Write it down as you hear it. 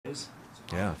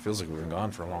Yeah, it feels like we've been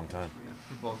gone for a long time.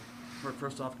 Well,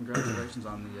 first off, congratulations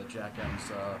on the Jack Adams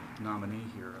nominee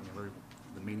here. I mean, what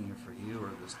the meaning for you or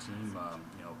this team,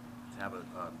 to have a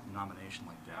nomination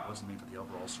like that, what does it mean for the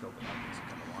overall scope of how things have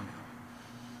come along now?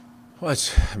 Well,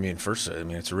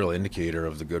 it's a real indicator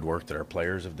of the good work that our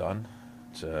players have done.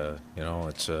 It's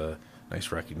a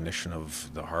nice recognition of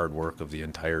the hard work of the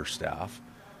entire staff.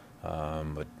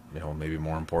 But maybe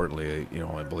more importantly,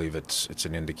 I believe it's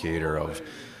an indicator of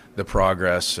the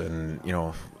progress and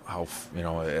how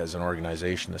as an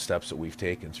organization the steps that we've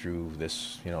taken through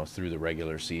this through the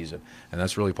regular season, and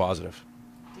that's really positive.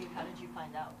 Dave, how did you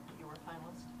find out that you were a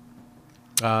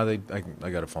finalist? I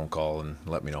got a phone call and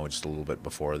let me know just a little bit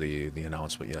before the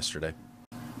announcement yesterday.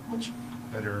 Much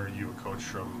better are you a coach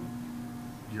from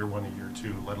year one to year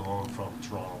two, let alone from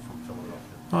Toronto, from Philadelphia?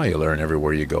 Oh, you learn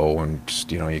everywhere you go, and just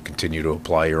you continue to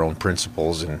apply your own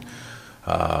principles, and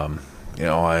I'm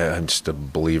just a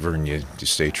believer, and you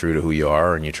stay true to who you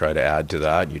are, and you try to add to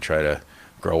that, and you try to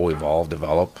grow, evolve,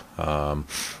 develop.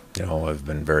 I've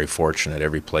been very fortunate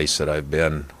every place that I've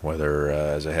been, whether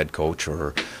as a head coach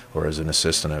or as an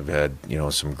assistant. I've had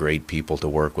some great people to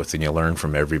work with, and you learn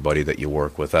from everybody that you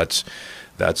work with. That's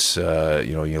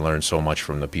you learn so much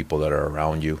from the people that are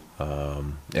around you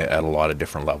at a lot of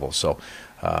different levels. So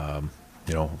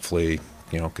hopefully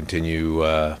continue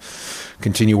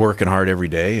working hard every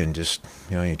day, and just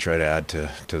you try to add to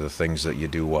the things that you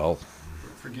do well.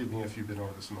 Forgive me if you've been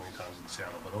over this a million times in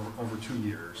Seattle, but over 2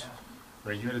 years,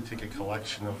 right, you had to take a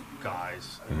collection of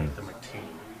guys and make them a team,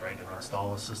 right, and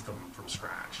install a system from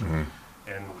scratch. Mm-hmm.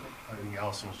 And I think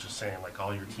Allison was just saying, like,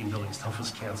 all your team building stuff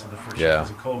was canceled the first Yeah. year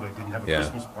because of COVID. Didn't have a Yeah.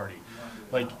 Christmas party.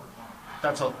 Like,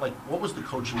 what was the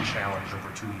coaching challenge over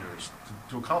 2 years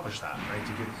to accomplish that, right,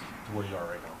 to get to where you are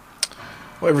right now?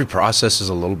 Well, every process is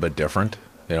a little bit different.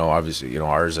 Obviously,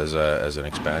 ours as an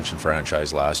expansion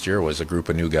franchise last year was a group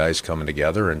of new guys coming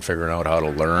together and figuring out how to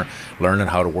learn and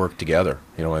how to work together.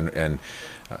 And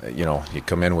you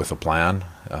come in with a plan.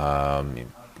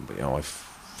 I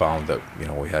found that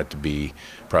we had to be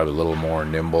probably a little more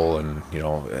nimble and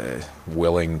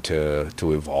willing to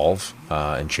evolve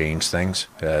and change things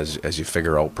as you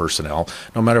figure out personnel.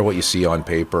 No matter what you see on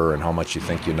paper and how much you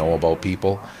think you know about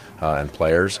people and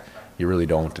players, you really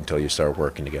don't until you start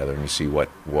working together and you see what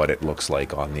it looks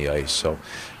like on the ice. So,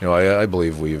 I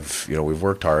believe we've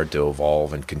worked hard to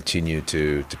evolve and continue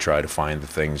to try to find the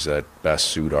things that best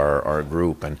suit our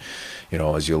group. And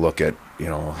as you look at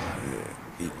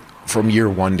from year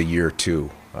one to year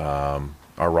two,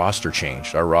 our roster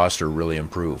changed. Our roster really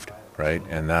improved, right?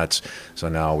 And so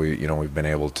now we've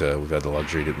had the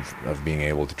luxury of being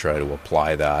able to try to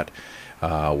apply that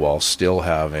while still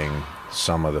having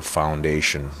some of the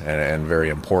foundation and very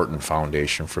important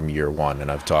foundation from year one. And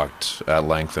I've talked at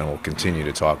length and will continue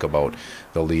to talk about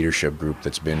the leadership group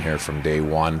that's been here from day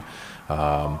one,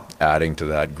 adding to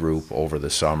that group over the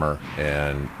summer,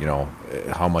 and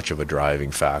how much of a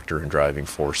driving factor and driving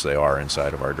force they are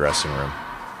inside of our dressing room.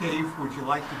 Dave, would you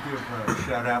like to give a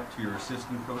shout out to your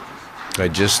assistant coaches?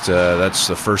 That's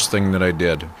the first thing that I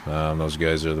did. Those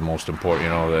guys are the most important,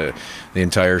 the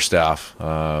entire staff.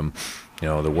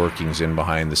 The workings in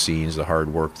behind the scenes, the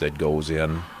hard work that goes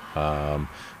in.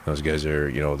 Those guys are,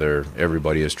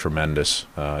 everybody is tremendous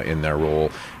in their role,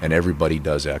 and everybody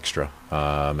does extra.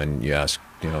 And you ask,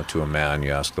 to a man,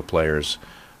 you ask the players,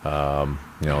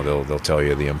 they'll tell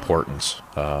you the importance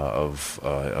of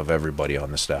everybody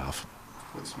on the staff.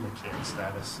 What's McCann's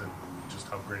status, and just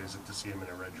how great is it to see him in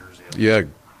a red jersey? Yeah,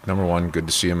 number one, good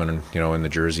to see him in the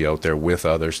jersey out there with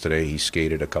others today. He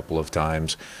skated a couple of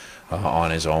times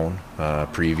on his own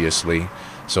previously,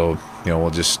 so we'll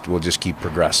just keep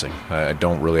progressing. I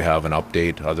don't really have an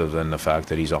update other than the fact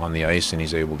that he's on the ice and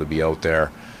he's able to be out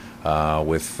there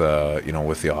with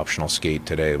the optional skate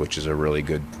today, which is a really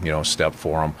good step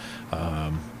for him.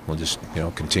 We'll just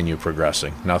continue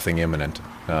progressing. Nothing imminent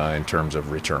in terms of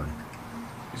return.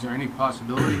 Is there any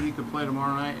possibility he could play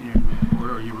tomorrow night,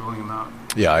 or are you ruling him out?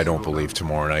 Yeah, I don't believe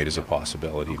tomorrow night is a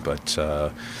possibility, but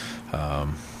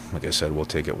like I said, we'll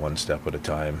take it one step at a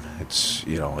time. He's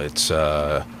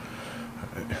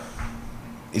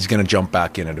going to jump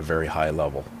back in at a very high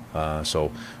level.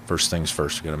 So first things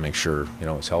first, we're going to make sure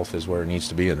his health is where it needs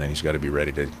to be, and then he's got to be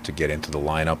ready to get into the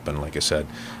lineup. And like I said,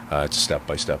 it's a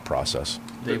step-by-step process.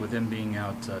 Dave, with him being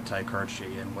out, Ty Kartche,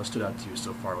 and what stood out to you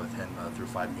so far with him through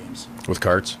 5 games? With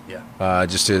Karts? Yeah.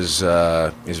 Just his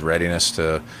readiness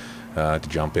to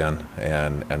jump in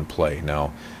and play.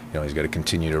 Now, he's got to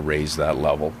continue to raise that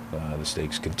level. The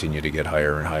stakes continue to get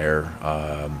higher and higher.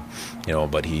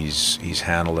 But he's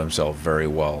handled himself very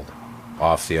well,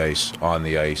 off the ice, on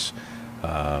the ice.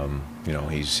 You know,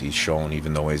 he's shown,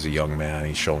 even though he's a young man,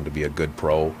 he's shown to be a good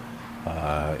pro,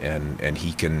 and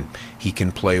he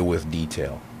can play with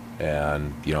detail,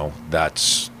 and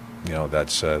that's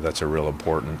a real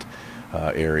important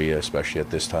area, especially at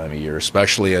this time of year,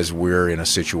 especially as we're in a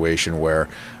situation where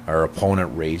our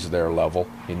opponent raised their level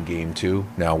in game 2.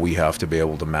 Now we have to be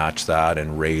able to match that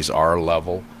and raise our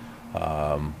level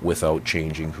without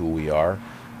changing who we are.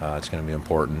 It's going to be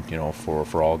important,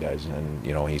 for all guys, and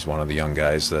he's one of the young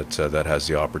guys that has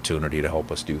the opportunity to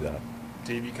help us do that.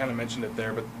 Dave, you kind of mentioned it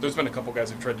there, but there's been a couple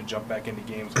guys who've tried to jump back into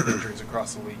games with injuries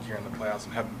across the league here in the playoffs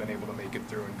and haven't been able to make it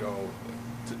through and go.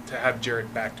 To have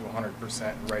Jared back to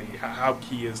 100% ready, how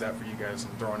key is that for you guys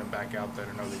in throwing him back out there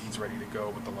to know that he's ready to go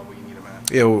with the level you need him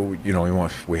at? Yeah,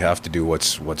 we have to do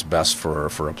what's best for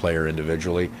a player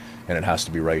individually, and it has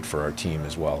to be right for our team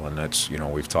as well. And that's,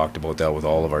 we've talked about that with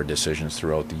all of our decisions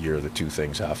throughout the year. The two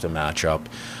things have to match up.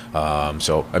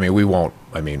 So I mean,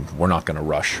 we're not going to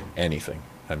rush anything.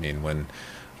 I mean, when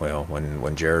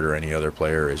Jared or any other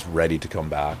player is ready to come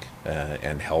back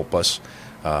and help us,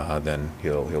 then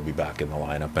he'll be back in the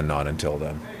lineup, and not until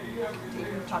then. You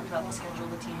talked about the schedule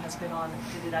the team has been on.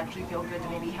 Did it actually feel good to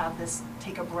maybe have this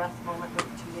take a breath moment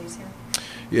with the 2 days here?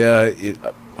 Yeah,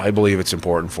 I believe it's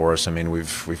important for us. I mean,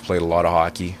 we've played a lot of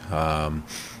hockey. I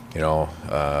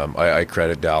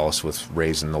credit Dallas with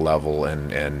raising the level,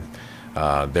 and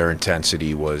their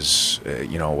intensity was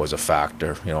a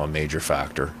factor, a major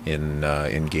factor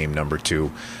in game number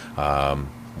 2.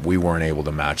 We weren't able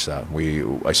to match that.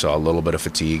 I saw a little bit of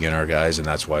fatigue in our guys, and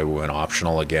that's why we went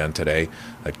optional again today.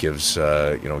 That gives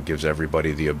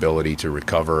everybody the ability to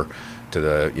recover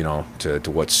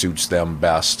to what suits them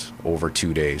best over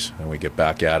 2 days, and we get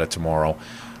back at it tomorrow.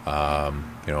 I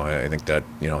think that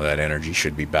that energy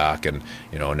should be back, and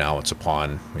now it's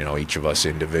upon each of us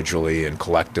individually and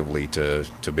collectively to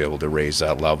be able to raise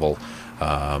that level,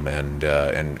 and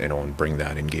bring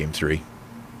that in game 3.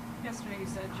 Yesterday you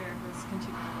said Jared was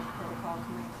continuing with protocol.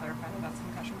 Can we clarify that that's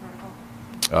concussion protocol?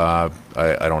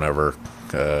 I don't ever.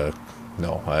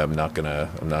 No, I'm not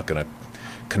gonna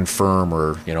confirm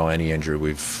or any injury.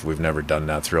 We've never done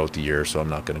that throughout the year, so I'm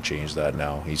not going to change that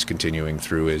now. He's continuing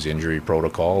through his injury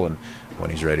protocol, and when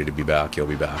he's ready to be back, he'll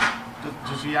be back.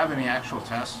 Does he have any actual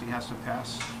tests he has to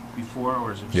pass before,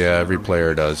 or is it just Yeah, every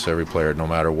player does. Every player, no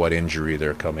matter what injury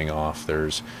they're coming off,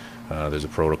 there's a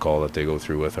protocol that they go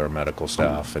through with our medical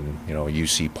staff, and you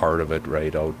see part of it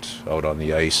right out on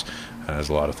the ice. There's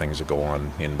a lot of things that go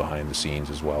on in behind the scenes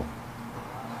as well.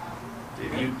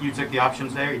 You took the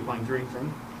options there. You're playing 3 from.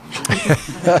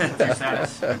 What's your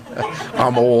status?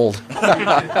 I'm old.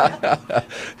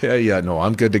 Yeah, no,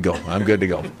 I'm good to go.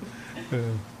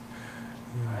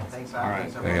 Thanks. All right.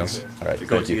 Anything else? All right, The thank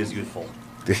goatee you. is youthful.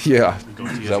 Yeah,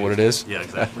 is that what it is? Yeah,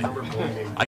 exactly.